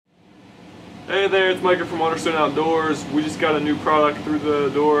Hey there, it's Micah from Waterstone Outdoors. We just got a new product through the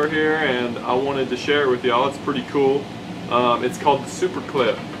door here and I wanted to share it with y'all. It's pretty cool. It's called the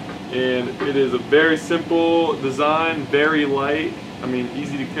SuperClip, and it is a very simple design, very light,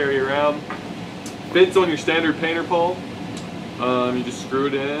 easy to carry around. Fits on your standard painter pole. You just screw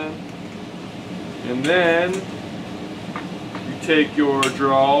it in, and then you take your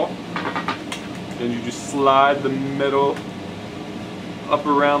draw and you just slide the metal up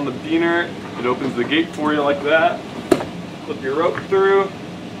around the beaner. It opens the gate for you like that. Clip your rope through,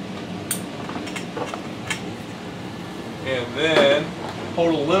 and then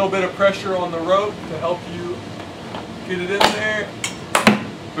hold a little bit of pressure on the rope to help you get it in there.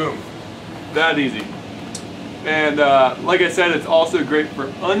 Boom. That easy. And like I said, it's also great for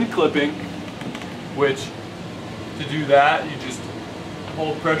unclipping, which to do that you just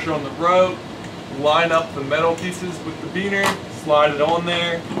hold pressure on the rope, line up the metal pieces with the beaner, slide it on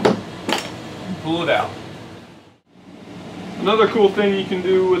there, and pull it out. Another cool thing you can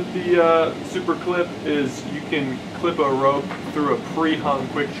do with the SuperClip is you can clip a rope through a pre-hung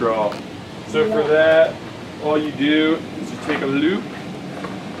quick draw. So for that, all you do is you take a loop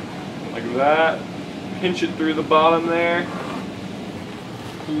like that, pinch it through the bottom there,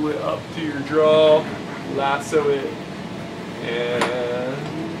 pull it up to your draw, lasso it, and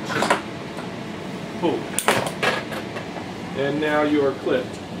pull. And now you are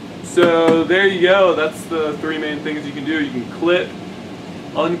clipped. So there you go. That's the three main things you can do. You can clip,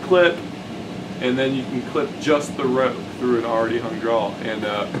 unclip, and then you can clip just the rope through an already hung draw. And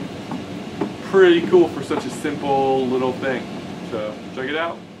pretty cool for such a simple little thing. So check it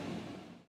out.